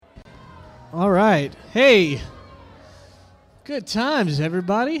All right. Hey, good times,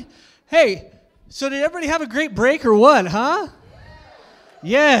 everybody. Hey, so did everybody have a great break or what, huh?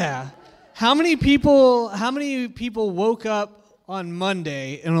 Yeah. How many people woke up on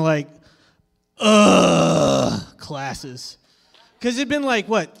Monday and were like, classes? Because it'd been like,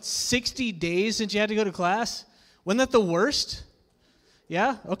 60 days since you had to go to class? Wasn't that the worst?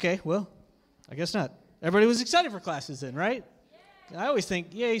 Yeah? Okay, well, I guess not. Everybody was excited for classes then, right? I always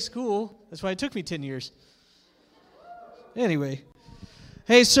think, yay, school. That's why it took me 10 years. Anyway.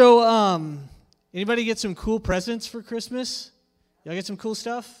 Hey, so anybody get some cool presents for Christmas? Y'all get some cool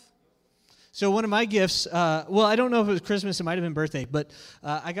stuff? So one of my gifts, I don't know if it was Christmas, it might have been birthday, but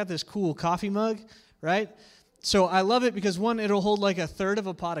I got this cool coffee mug, right? So I love it because, one, it'll hold like a third of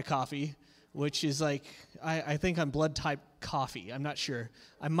a pot of coffee, which is like, I think I'm blood type coffee. I'm not sure.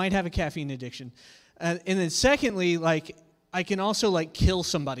 I might have a caffeine addiction. And then secondly, like, I can also like kill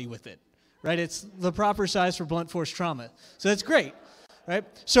somebody with it, right? It's the proper size for blunt force trauma. So that's great, right?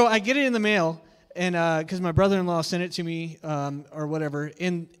 So I get it in the mail, and because my brother-in-law sent it to me or whatever,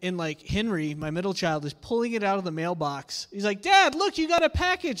 and like Henry, my middle child, is pulling it out of the mailbox. He's like, Dad, look, you got a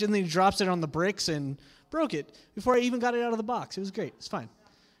package. And then he drops it on the bricks and broke it before I even got it out of the box. It was great. It's fine.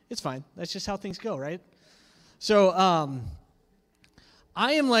 It's fine. That's just how things go, right? So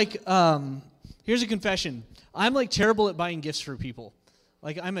I am like, here's a confession. I'm like terrible at buying gifts for people.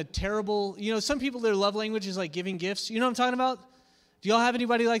 Like I'm a terrible, some people, their love language is like giving gifts. You know what I'm talking about? Do y'all have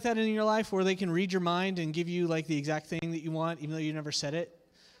anybody like that in your life where they can read your mind and give you like the exact thing that you want even though you never said it?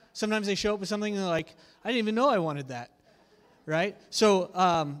 Sometimes they show up with something and they're like, I didn't even know I wanted that, right? So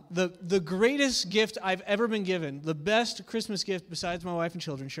the greatest gift I've ever been given, the best Christmas gift besides my wife and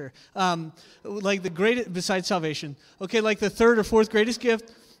children, sure, like the greatest, besides salvation, okay, like the third or fourth greatest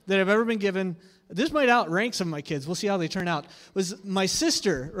gift that I've ever been given, this might outrank some of my kids. We'll see how they turn out. Was my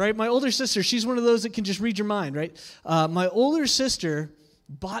sister, right? My older sister. She's one of those that can just read your mind, right? My older sister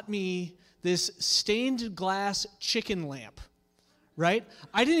bought me this stained glass chicken lamp, right?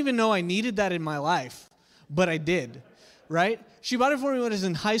 I didn't even know I needed that in my life, but I did, right? She bought it for me when I was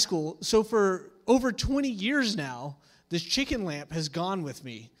in high school. So for over 20 years now, this chicken lamp has gone with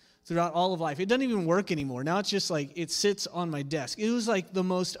me throughout all of life. It doesn't even work anymore. Now it's just like it sits on my desk. It was like the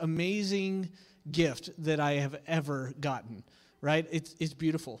most amazing gift that I have ever gotten, right? It's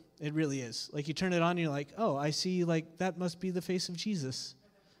beautiful. It really is. Like you turn it on and you're like, oh, I see, like that must be the face of Jesus.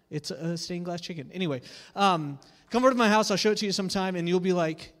 It's a stained glass chicken. Anyway, come over to my house. I'll show it to you sometime and you'll be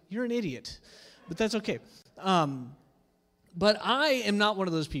like, you're an idiot. But that's okay. But I am not one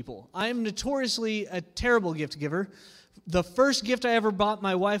of those people. I am notoriously a terrible gift giver. The first gift I ever bought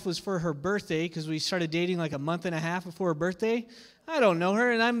my wife was for her birthday because we started dating like a month and a half before her birthday. I don't know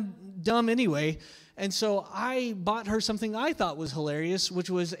her, and I'm dumb anyway. And so I bought her something I thought was hilarious, which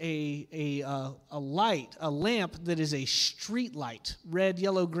was a lamp that is a street light, red,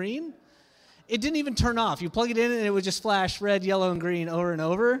 yellow, green. It didn't even turn off. You plug it in, and it would just flash red, yellow, and green over and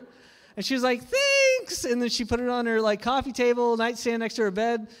over. And she was like, thanks. And then she put it on her like coffee table, nightstand next to her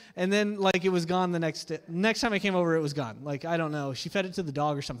bed. And then like it was gone the next day. Next time I came over, it was gone. Like, I don't know. She fed it to the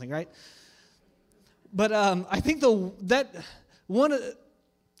dog or something, right? But I think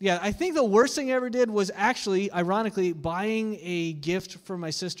I think the worst thing I ever did was actually, ironically, buying a gift for my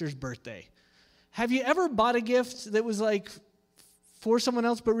sister's birthday. Have you ever bought a gift that was like for someone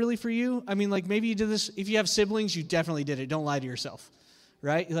else but really for you? I mean, like maybe you did this. If you have siblings, you definitely did it. Don't lie to yourself,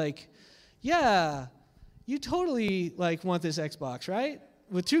 right? Like, yeah, you totally like want this Xbox, right?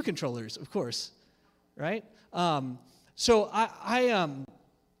 With 2 controllers, of course, right? So I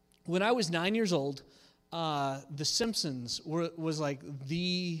when I was 9 years old, The Simpsons was like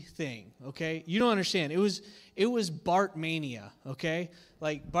the thing, okay? You don't understand. It was Bart mania, okay?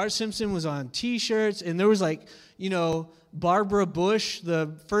 Like Bart Simpson was on T-shirts, and there was like, Barbara Bush,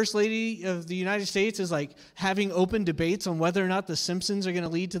 the First Lady of the United States, is like having open debates on whether or not The Simpsons are going to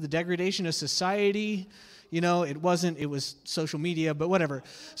lead to the degradation of society. It wasn't. It was social media, but whatever.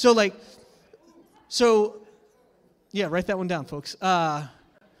 So yeah, write that one down, folks.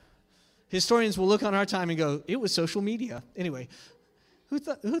 Historians will look on our time and go, it was social media. Anyway, who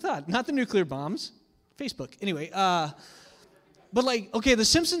thought? Not the nuclear bombs. Facebook. Anyway, but like, okay, The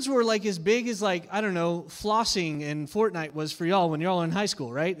Simpsons were like as big as like, I don't know, flossing and Fortnite was for y'all when y'all were in high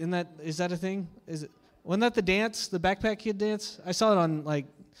school, right? Is that a thing? Wasn't that the dance, the backpack kid dance? I saw it on like,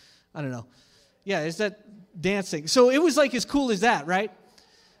 I don't know. Yeah, it's that dance thing. So it was like as cool as that, right?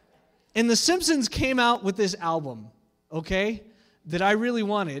 And The Simpsons came out with this album, okay, that I really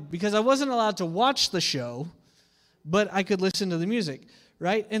wanted because I wasn't allowed to watch the show, but I could listen to the music,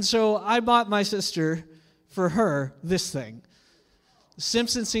 right? And so I bought my sister, for her, this thing.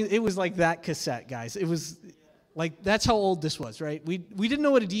 Simpsons scene, it was like that cassette, guys. It was like, that's how old this was, right? We didn't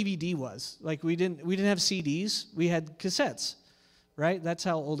know what a DVD was. Like, we didn't have CDs. We had cassettes, right? That's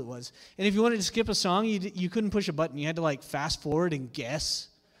how old it was. And if you wanted to skip a song, you couldn't push a button. You had to, like, fast forward and guess.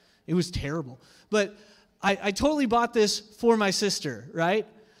 It was terrible. But I totally bought this for my sister, right?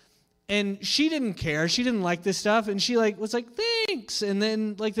 And she didn't care. She didn't like this stuff. And she, like, was like, thanks. And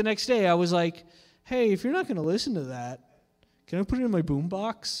then, like, the next day, I was like, hey, if you're not going to listen to that, can I put it in my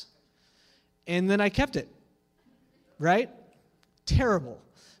boombox? And then I kept it. Right? Terrible.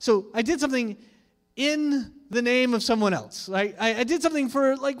 So I did something in the name of someone else. Like I did something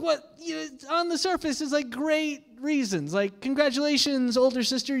for like what on the surface is like great reasons. Like, congratulations, older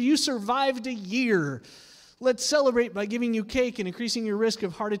sister, you survived a year. Let's celebrate by giving you cake and increasing your risk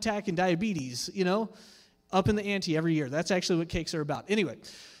of heart attack and diabetes, up in the ante every year. That's actually what cakes are about. Anyway,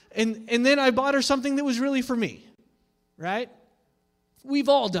 and then I bought her something that was really for me, right? We've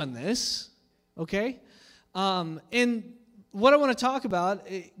all done this, okay? And what I want to talk about,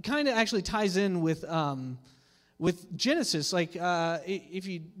 it kind of actually ties in with Genesis. Like, if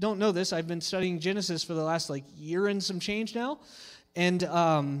you don't know this, I've been studying Genesis for the last, like, year and some change now.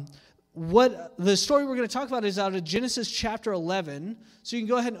 And what the story we're going to talk about is out of Genesis chapter 11. So you can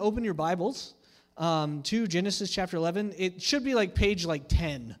go ahead and open your Bibles to Genesis chapter 11. It should be, like, page,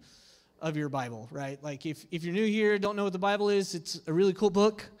 10 of your Bible, right? Like, if you're new here, don't know what the Bible is, it's a really cool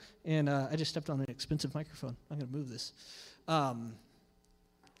book. And I just stepped on an expensive microphone. I'm going to move this.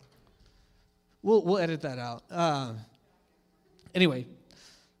 We'll edit that out. Anyway.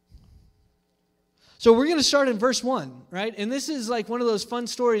 So we're going to start in verse 1, right? And this is like one of those fun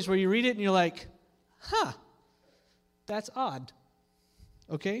stories where you read it and you're like, that's odd.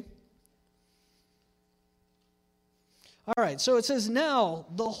 Okay? All right, so it says, now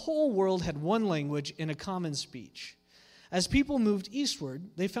the whole world had one language and a common speech. As people moved eastward,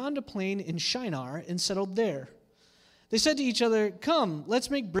 they found a plain in Shinar and settled there. They said to each other, come,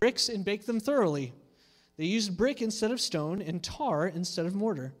 let's make bricks and bake them thoroughly. They used brick instead of stone and tar instead of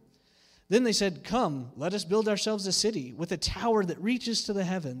mortar. Then they said, come, let us build ourselves a city with a tower that reaches to the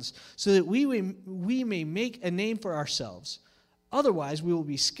heavens, so that we may make a name for ourselves. Otherwise, we will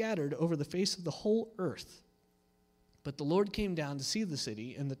be scattered over the face of the whole earth. But the Lord came down to see the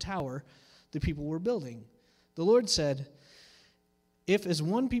city and the tower the people were building. The Lord said, if as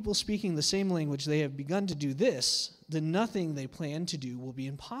one people speaking the same language they have begun to do this, then nothing they plan to do will be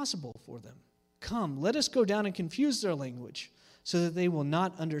impossible for them. Come, let us go down and confuse their language, so that they will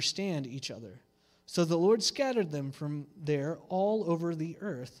not understand each other. So the Lord scattered them from there all over the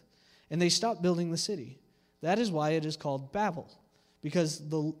earth, and they stopped building the city. That is why it is called Babel, because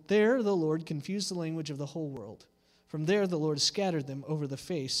there the Lord confused the language of the whole world. From there the Lord scattered them over the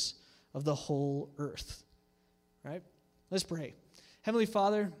face of the whole earth. Right? Let's pray. Heavenly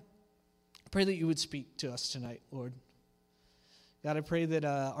Father, I pray that you would speak to us tonight, Lord. God, I pray that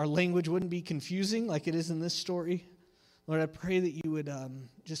our language wouldn't be confusing like it is in this story. Lord, I pray that you would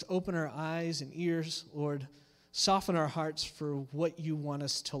just open our eyes and ears, Lord, soften our hearts for what you want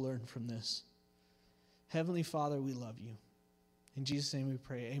us to learn from this. Heavenly Father, we love you. In Jesus' name we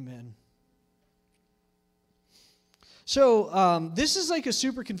pray, amen. So this is like a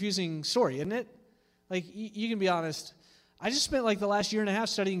super confusing story, isn't it? Like, you can be honest. I just spent like the last year and a half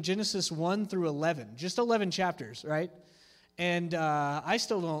studying Genesis 1 through 11, just 11 chapters, right? And I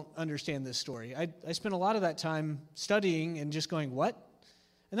still don't understand this story. I spent a lot of that time studying and just going, what?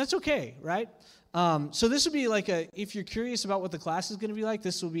 And that's okay, right? So this would be like if you're curious about what the class is going to be like,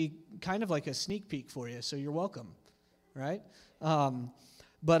 this will be kind of like a sneak peek for you, so you're welcome, right?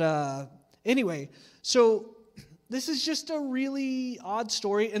 Anyway, so this is just a really odd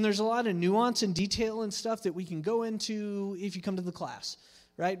story, and there's a lot of nuance and detail and stuff that we can go into if you come to the class.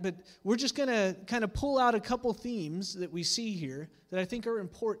 Right? But we're just going to kind of pull out a couple themes that we see here that I think are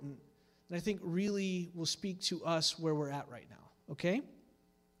important, that I think really will speak to us where we're at right now, okay?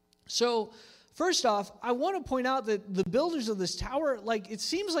 So, first off, I want to point out that the builders of this tower, like, it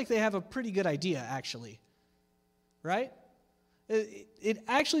seems like they have a pretty good idea, actually, right? It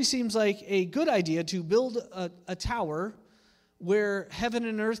actually seems like a good idea to build a tower where heaven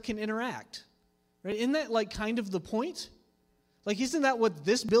and earth can interact, right? Isn't that, like, kind of the point? Like, isn't that what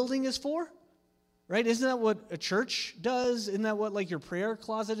this building is for? Right? Isn't that what a church does? Isn't that what, like, your prayer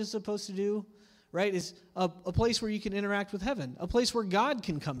closet is supposed to do? Right? Is a place where you can interact with heaven. A place where God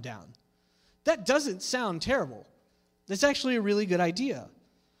can come down. That doesn't sound terrible. That's actually a really good idea.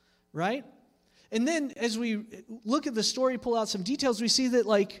 Right? And then, as we look at the story, pull out some details, we see that,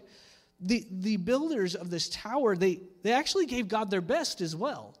 like, the builders of this tower, they actually gave God their best as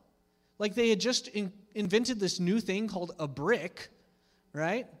well. Like, they had just invented this new thing called a brick,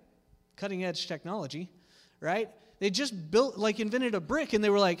 right? Cutting edge technology, right? They just invented a brick, and they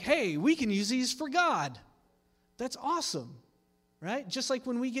were like, hey, we can use these for God. That's awesome, right? Just like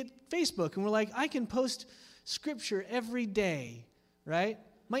when we get Facebook, and we're like, I can post scripture every day, right?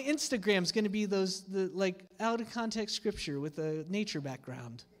 My Instagram's going to be the out of context scripture with a nature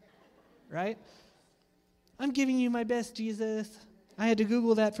background, right? I'm giving you my best, Jesus. I had to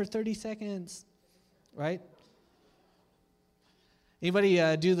Google that for 30 seconds, right?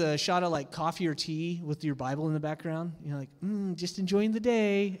 Anybody do the shot of coffee or tea with your Bible in the background? You're like, just enjoying the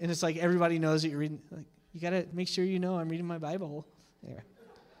day. And it's like everybody knows that you're reading. Like, you got to make sure you know I'm reading my Bible. Anyway.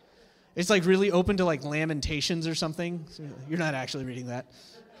 It's really open to Lamentations or something. So you're not actually reading that.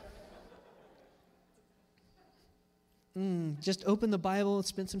 Just open the Bible and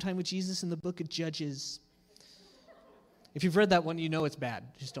spend some time with Jesus in the book of Judges. If you've read that one, you know it's bad.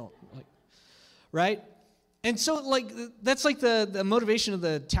 Just don't. Right? And so, that's the motivation of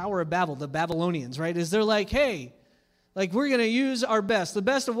the Tower of Babel, the Babylonians, right? Is they're like, hey, we're going to use our best, the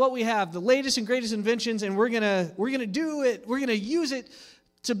best of what we have, the latest and greatest inventions, and we're going to do it. We're going to use it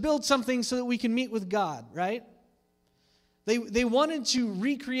to build something so that we can meet with God, right? They wanted to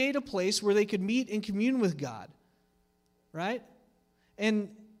recreate a place where they could meet and commune with God, right? And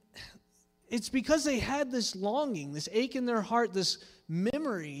it's because they had this longing, this ache in their heart, this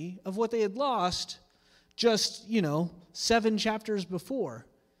memory of what they had lost just, 7 chapters before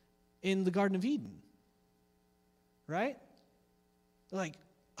in the Garden of Eden, right? Like,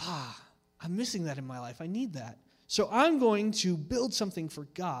 I'm missing that in my life. I need that. So I'm going to build something for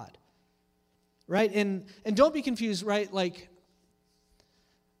God, right? And don't be confused, right?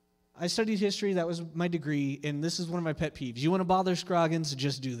 I studied history. That was my degree, and this is one of my pet peeves. You want to bother Scroggins,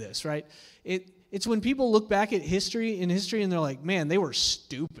 just do this, right? It's when people look back at history, and they're like, man, they were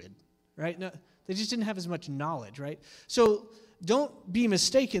stupid, right? No, they just didn't have as much knowledge, right? So don't be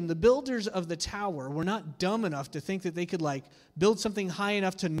mistaken. The builders of the tower were not dumb enough to think that they could, build something high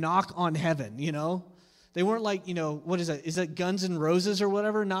enough to knock on heaven, They weren't what is that? Is that Guns N' Roses or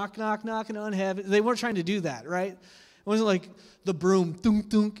whatever? Knock, knock, knocking on heaven. They weren't trying to do that, right? It wasn't like the broom, thunk,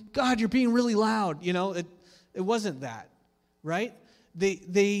 thunk. God, you're being really loud. It wasn't that, right?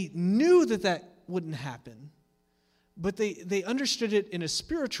 They knew that wouldn't happen, but they understood it in a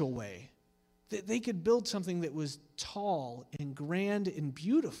spiritual way. That they could build something that was tall and grand and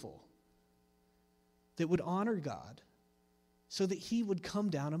beautiful, that would honor God, so that He would come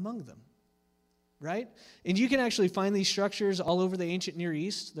down among them. Right? And you can actually find these structures all over the ancient Near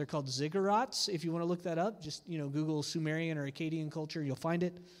East. They're called ziggurats. If you want to look that up, just, Google Sumerian or Akkadian culture, you'll find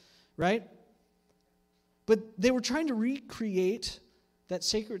it. Right? But they were trying to recreate that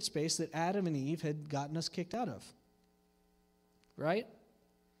sacred space that Adam and Eve had gotten us kicked out of. Right?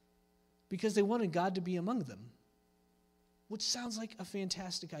 Because they wanted God to be among them, which sounds like a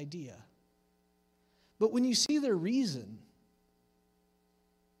fantastic idea. But when you see their reason,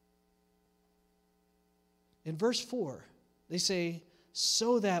 in verse 4, they say,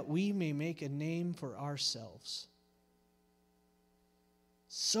 so that we may make a name for ourselves.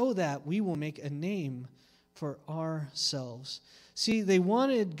 So that we will make a name for ourselves. See, they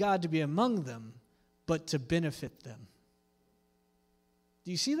wanted God to be among them, but to benefit them.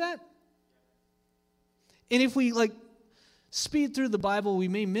 Do you see that? And if we speed through the Bible, we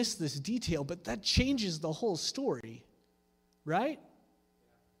may miss this detail, but that changes the whole story, right?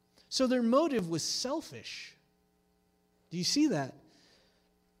 So their motive was selfish. Do you see that?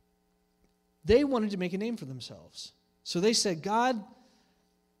 They wanted to make a name for themselves. So they said, God,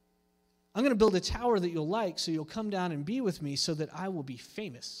 I'm going to build a tower that you'll like, so you'll come down and be with me so that I will be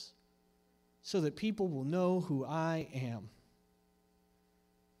famous, so that people will know who I am.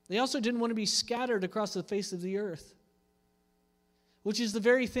 They also didn't want to be scattered across the face of the earth, which is the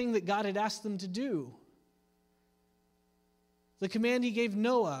very thing that God had asked them to do. The command He gave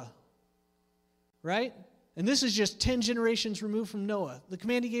Noah, right? And this is just 10 generations removed from Noah. The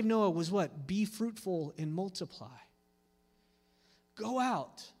command He gave Noah was what? Be fruitful and multiply. Go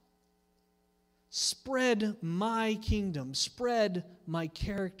out. Spread my kingdom. Spread my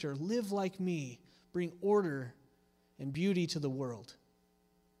character. Live like me. Bring order and beauty to the world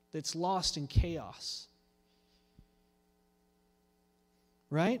that's lost in chaos.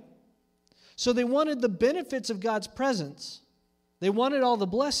 Right? So they wanted the benefits of God's presence. They wanted all the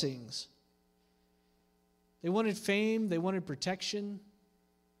blessings. They wanted fame. They wanted protection.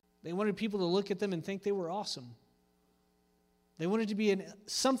 They wanted people to look at them and think they were awesome. They wanted to be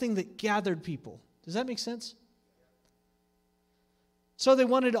something that gathered people. Does that make sense? So they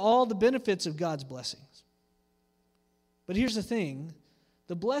wanted all the benefits of God's blessings. But here's the thing.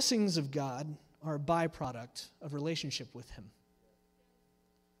 The blessings of God are a byproduct of relationship with Him.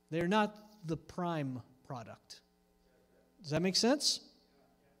 They're not the prime product. Does that make sense?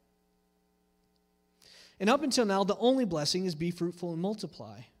 And up until now, the only blessing is be fruitful and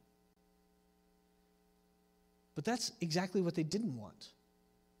multiply. But that's exactly what they didn't want.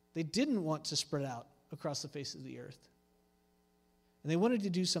 They didn't want to spread out across the face of the earth. And they wanted to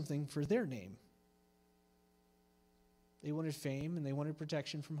do something for their name. They wanted fame and they wanted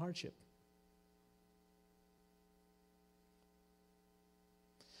protection from hardship.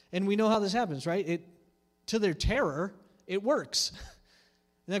 And we know how this happens, right? To their terror, it works.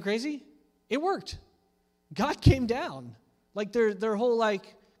 Isn't that crazy? It worked. God came down. Like their whole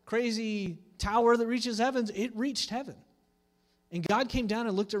crazy tower that reaches heavens, it reached heaven. And God came down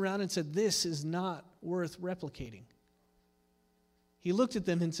and looked around and said, this is not worth replicating. He looked at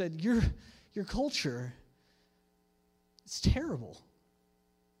them and said, your culture, it's terrible.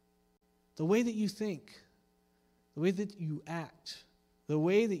 The way that you think, the way that you act, the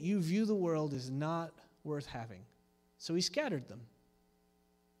way that you view the world is not worth having. So he scattered them.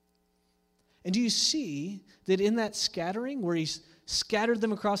 And do you see that in that scattering, where he scattered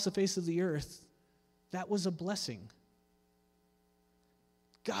them across the face of the earth, that was a blessing?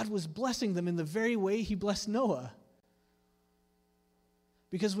 God was blessing them in the very way he blessed Noah.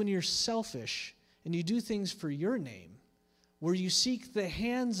 Because when you're selfish and you do things for your name, where you seek the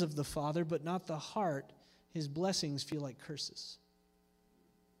hands of the Father but not the heart, his blessings feel like curses.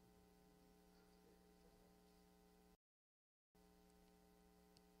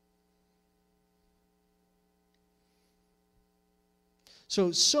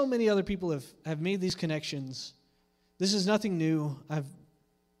 So many other people have made these connections. This is nothing new.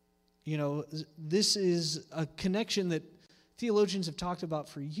 This is a connection that theologians have talked about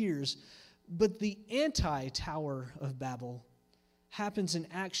for years. But the anti-Tower of Babel happens in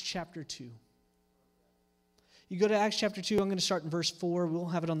Acts chapter 2. You go to Acts chapter 2, I'm going to start in verse 4. We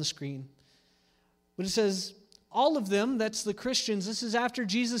won't have it on the screen. But it says, all of them, that's the Christians, this is after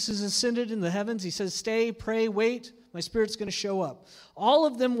Jesus is ascended in the heavens. He says, stay, pray, wait. My Spirit's going to show up. All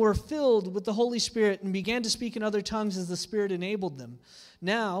of them were filled with the Holy Spirit and began to speak in other tongues as the Spirit enabled them.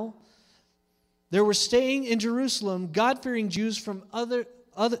 Now, there were staying in Jerusalem God-fearing Jews from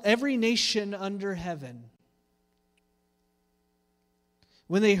every nation under heaven.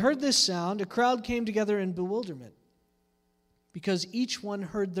 When they heard this sound, a crowd came together in bewilderment, because each one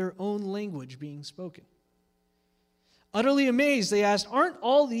heard their own language being spoken. Utterly amazed, they asked, aren't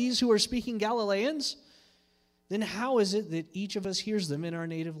all these who are speaking Galileans? Then how is it that each of us hears them in our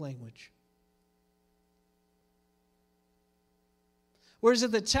native language? Whereas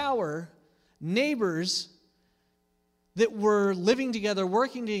at the tower, neighbors that were living together,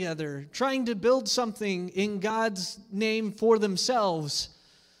 working together, trying to build something in God's name for themselves,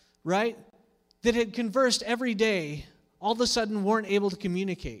 right, that had conversed every day, all of a sudden weren't able to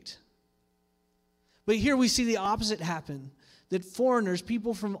communicate. But here we see the opposite happen, that foreigners,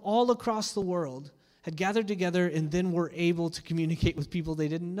 people from all across the world, had gathered together and then were able to communicate with people they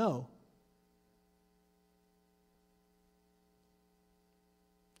didn't know.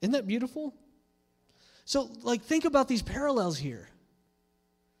 Isn't that beautiful? So, think about these parallels here.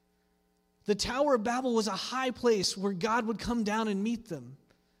 The Tower of Babel was a high place where God would come down and meet them.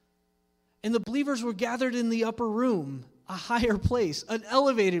 And the believers were gathered in the upper room, a higher place, an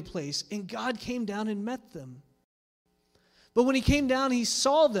elevated place, and God came down and met them. But when he came down, he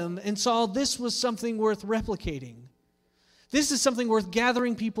saw them and saw this was something worth replicating. This is something worth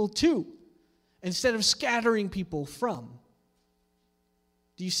gathering people to instead of scattering people from.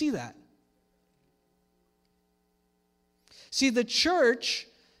 Do you see that? See, the church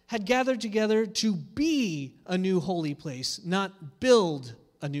had gathered together to be a new holy place, not build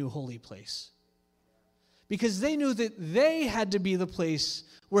a new holy place. Because they knew that they had to be the place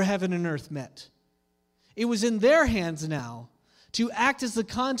where heaven and earth met. It was in their hands now to act as the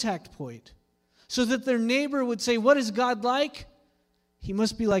contact point so that their neighbor would say, what is God like? He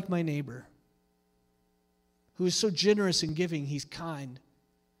must be like my neighbor, who is so generous and giving. He's kind.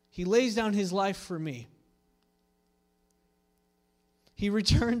 He lays down his life for me. He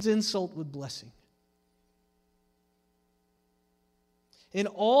returns insult with blessing. And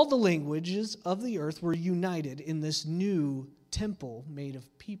all the languages of the earth were united in this new temple made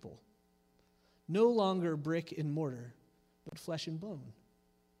of people. No longer brick and mortar, but flesh and bone,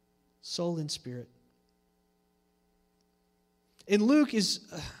 soul and spirit. And Luke is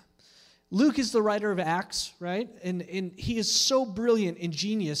the writer of Acts, right? And he is so brilliant and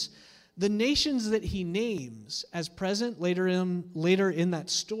genius. The nations that he names as present later in that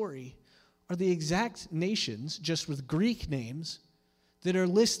story are the exact nations, just with Greek names, that are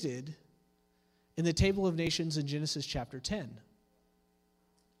listed in the table of nations in Genesis chapter 10.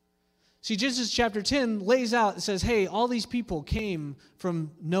 See, Genesis chapter 10 lays out, it says, hey, all these people came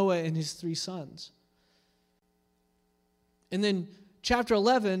from Noah and his 3 sons. And then chapter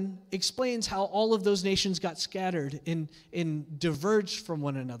 11 explains how all of those nations got scattered and diverged from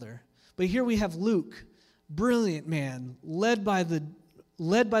one another. But here we have Luke, brilliant man, led by the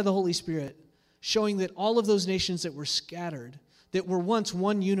Holy Spirit, showing that all of those nations that were scattered, that were once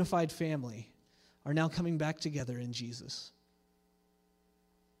one unified family, are now coming back together in Jesus.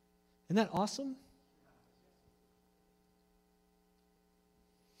 Isn't that awesome?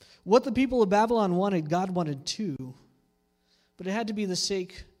 What the people of Babylon wanted, God wanted too. But it had to be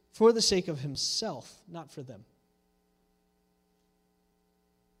for the sake of himself, not for them.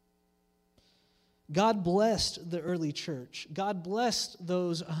 God blessed the early church. God blessed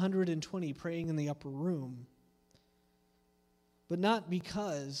those 120 praying in the upper room. But not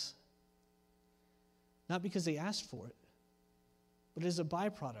because they asked for it, but as a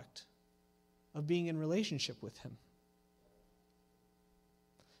byproduct of being in relationship with him.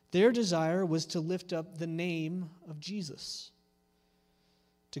 Their desire was to lift up the name of Jesus,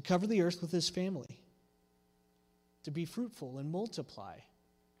 to cover the earth with his family, to be fruitful and multiply.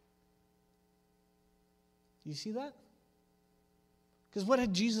 Do you see that? Because what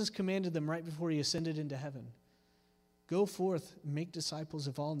had Jesus commanded them right before he ascended into heaven? Go forth, make disciples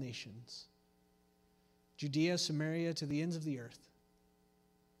of all nations, Judea, Samaria, to the ends of the earth.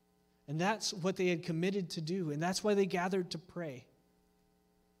 And that's what they had committed to do, and that's why they gathered to pray.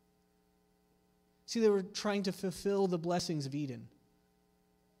 See, they were trying to fulfill the blessings of Eden.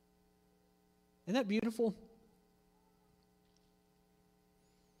 Isn't that beautiful?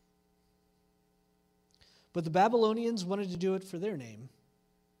 But the Babylonians wanted to do it for their name.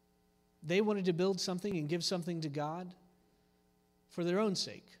 They wanted to build something and give something to God for their own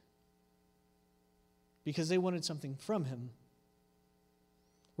sake, because they wanted something from him,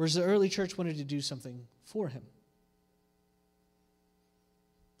 whereas the early church wanted to do something for him.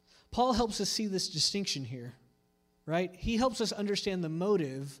 Paul helps us see this distinction here, right? He helps us understand the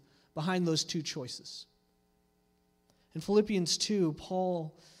motive behind those two choices. In Philippians 2,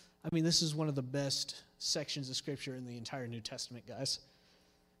 Paul, this is one of the best sections of Scripture in the entire New Testament, guys.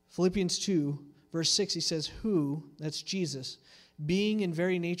 Philippians 2, verse 6, he says, who, that's Jesus, being in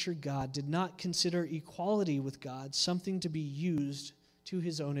very nature God, did not consider equality with God something to be used to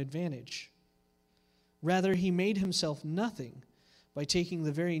his own advantage. Rather, he made himself nothing by taking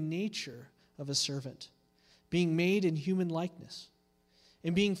the very nature of a servant, being made in human likeness.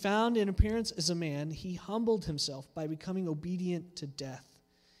 And being found in appearance as a man, he humbled himself by becoming obedient to death,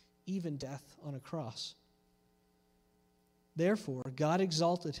 even death on a cross. Therefore, God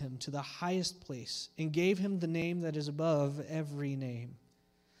exalted him to the highest place and gave him the name that is above every name,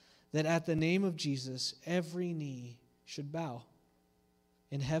 that at the name of Jesus every knee should bow,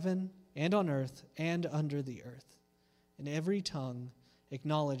 in heaven and on earth and under the earth, and every tongue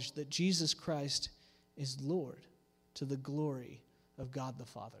acknowledge that Jesus Christ is Lord, to the glory of God the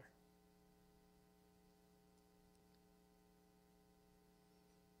Father.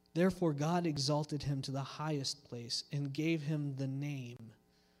 Therefore, God exalted him to the highest place and gave him the name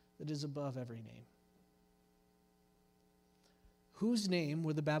that is above every name. Whose name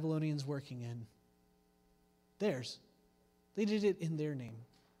were the Babylonians working in? Theirs. They did it in their name.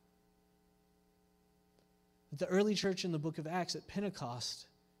 At the early church in the book of Acts at Pentecost,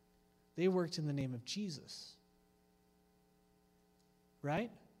 they worked in the name of Jesus.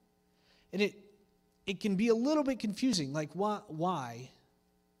 Right? And it can be a little bit confusing. Like, why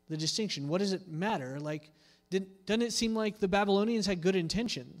the distinction? What does it matter? Like, doesn't it seem like the Babylonians had good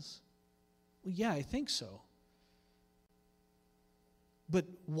intentions? Well, yeah, I think so. But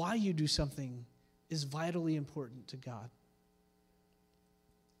why you do something is vitally important to God.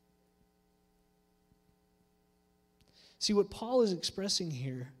 See, what Paul is expressing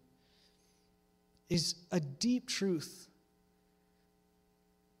here is a deep truth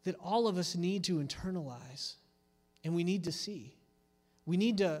that all of us need to internalize and we need to see. We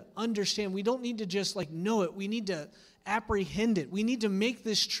need to understand. We don't need to just know it. We need to apprehend it. We need to make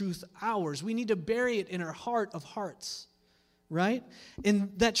this truth ours. We need to bury it in our heart of hearts, right?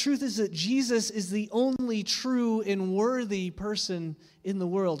 And that truth is that Jesus is the only true and worthy person in the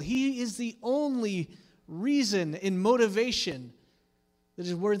world. He is the only reason and motivation that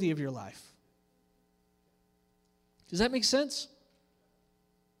is worthy of your life. Does that make sense?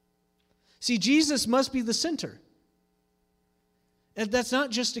 See, Jesus must be the center. And that's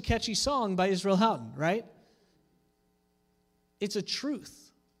not just a catchy song by Israel Houghton, right? It's a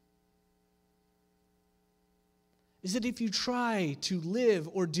truth. Is that if you try to live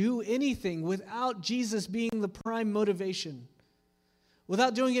or do anything without Jesus being the prime motivation,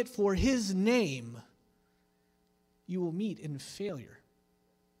 without doing it for His name, you will meet in failure.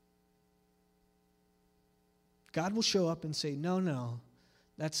 God will show up and say, no,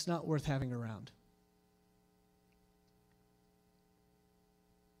 that's not worth having around.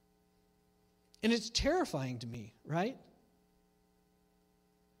 And it's terrifying to me, right?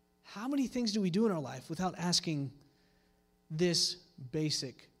 How many things do we do in our life without asking this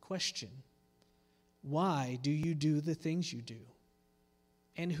basic question? Why do you do the things you do?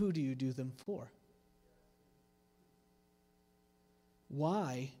 And who do you do them for?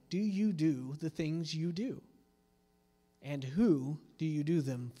 Why do you do the things you do? And who do you do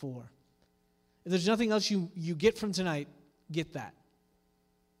them for? If there's nothing else you get from tonight, get that.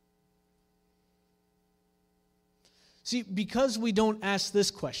 See, because we don't ask this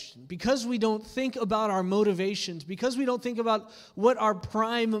question, because we don't think about our motivations, because we don't think about what our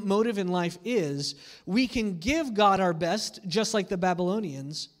prime motive in life is, we can give God our best, just like the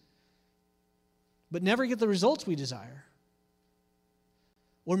Babylonians, but never get the results we desire.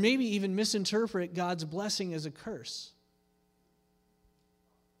 Or maybe even misinterpret God's blessing as a curse.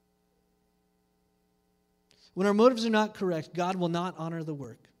 When our motives are not correct, God will not honor the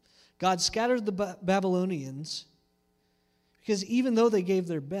work. God scattered the Babylonians because even though they gave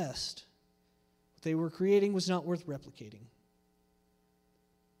their best, what they were creating was not worth replicating.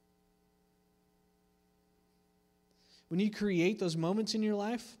 When you create those moments in your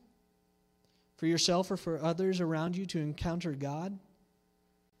life for yourself or for others around you to encounter God,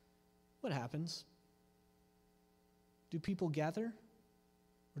 what happens? Do people gather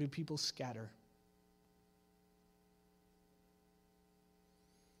or do people scatter?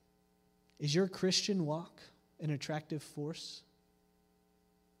 Is your Christian walk an attractive force?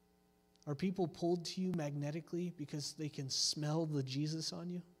 Are people pulled to you magnetically because they can smell the Jesus on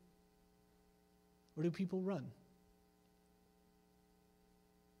you? Or do people run?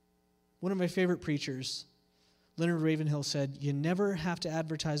 One of my favorite preachers, Leonard Ravenhill, said, "You never have to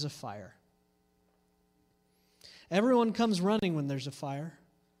advertise a fire. Everyone comes running when there's a fire.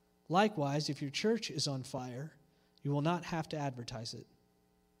 Likewise, if your church is on fire, you will not have to advertise it.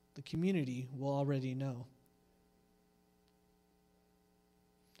 The community will already know."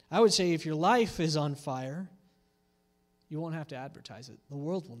 I would say if your life is on fire, you won't have to advertise it. The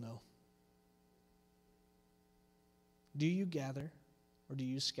world will know. Do you gather or do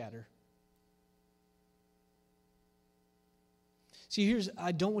you scatter? See,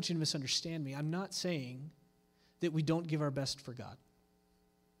 I don't want you to misunderstand me. I'm not saying that we don't give our best for God.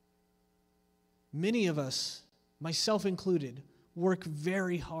 Many of us, myself included, work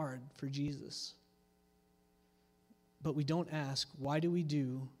very hard for Jesus. But we don't ask, why do we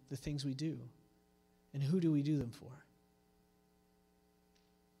do the things we do? And who do we do them for?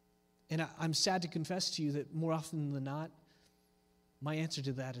 And I'm sad to confess to you that more often than not, my answer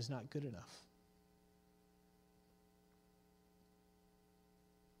to that is not good enough.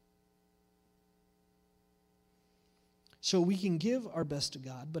 So we can give our best to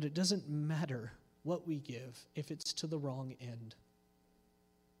God, but it doesn't matter what we give if it's to the wrong end.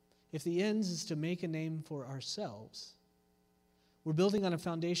 If the end is to make a name for ourselves, we're building on a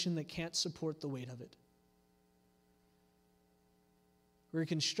foundation that can't support the weight of it. We're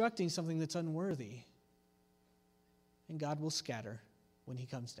constructing something that's unworthy, and God will scatter when He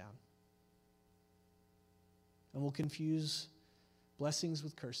comes down. And we'll confuse blessings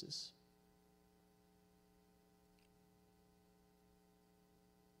with curses.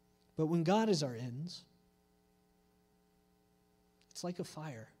 But when God is our ends, it's like a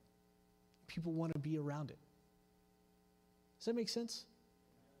fire. People want to be around it. Does that make sense?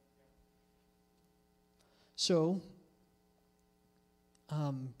 So,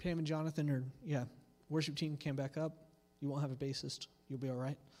 Pam and Jonathan, worship team came back up. You won't have a bassist. You'll be all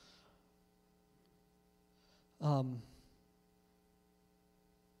right.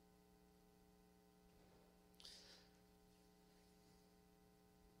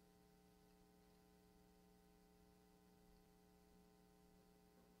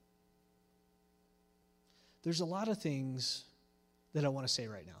 There's a lot of things that I want to say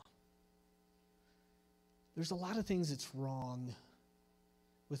right now. There's a lot of things that's wrong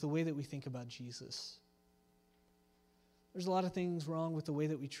with the way that we think about Jesus. There's a lot of things wrong with the way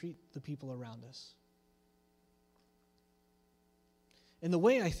that we treat the people around us. And the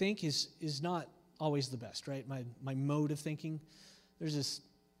way I think is not always the best, right? My mode of thinking. There's this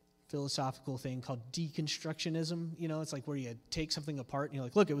philosophical thing called deconstructionism. It's like where you take something apart and you're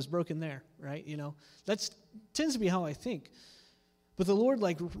like, look, it was broken there, right? That tends to be how I think. But the Lord,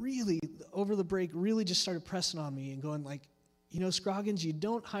 really, over the break, really just started pressing on me and going Scroggins, you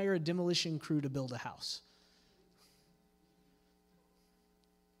don't hire a demolition crew to build a house.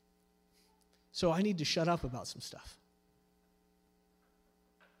 So I need to shut up about some stuff.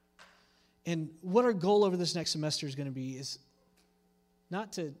 And what our goal over this next semester is going to be is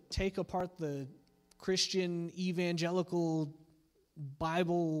not to take apart the Christian, evangelical,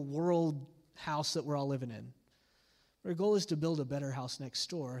 Bible world house that we're all living in. Our goal is to build a better house next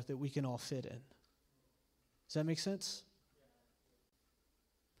door that we can all fit in. Does that make sense?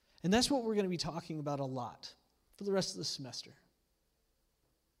 And that's what we're going to be talking about a lot for the rest of the semester.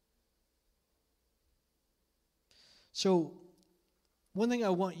 So, one thing I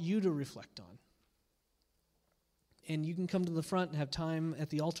want you to reflect on, and you can come to the front and have time at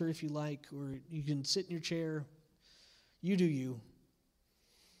the altar if you like, or you can sit in your chair. You do you.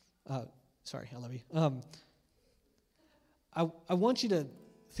 Sorry, I love you. I want you to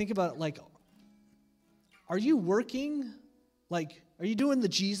think about it like, are you working? Like, are you doing the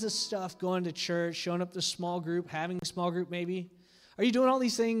Jesus stuff, going to church, showing up to small group, having a small group maybe? Are you doing all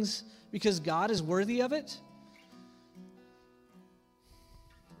these things because God is worthy of it?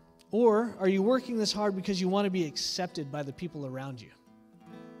 Or are you working this hard because you want to be accepted by the people around you?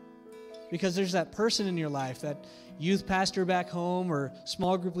 Because there's that person in your life, that youth pastor back home or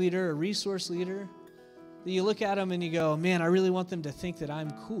small group leader or resource leader, that you look at them and you go, man, I really want them to think that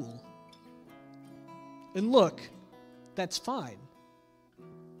I'm cool. And look, that's fine.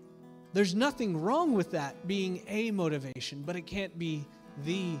 There's nothing wrong with that being a motivation, but it can't be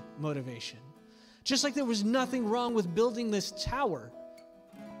the motivation. Just like there was nothing wrong with building this tower.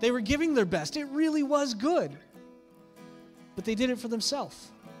 They were giving their best. It really was good. But they did it for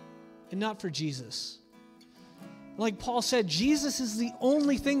themselves and not for Jesus. Like Paul said, Jesus is the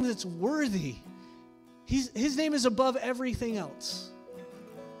only thing that's worthy. His name is above everything else.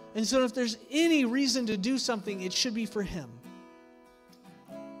 And so if there's any reason to do something, it should be for him.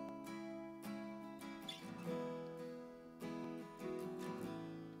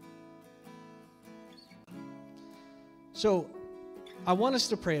 So I want us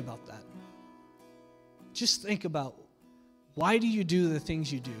to pray about that. Just think about, why do you do the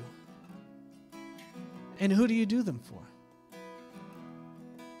things you do? And who do you do them for?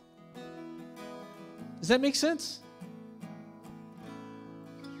 Does that make sense?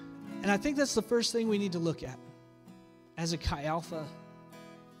 And I think that's the first thing we need to look at as a Chi Alpha,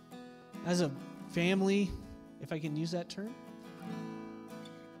 as a family, if I can use that term.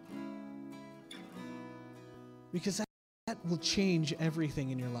 Because that will change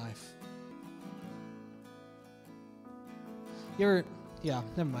everything in your life. Never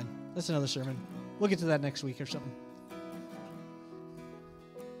mind. That's another sermon. We'll get to that next week or something.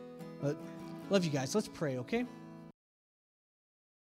 But love you guys. Let's pray, okay?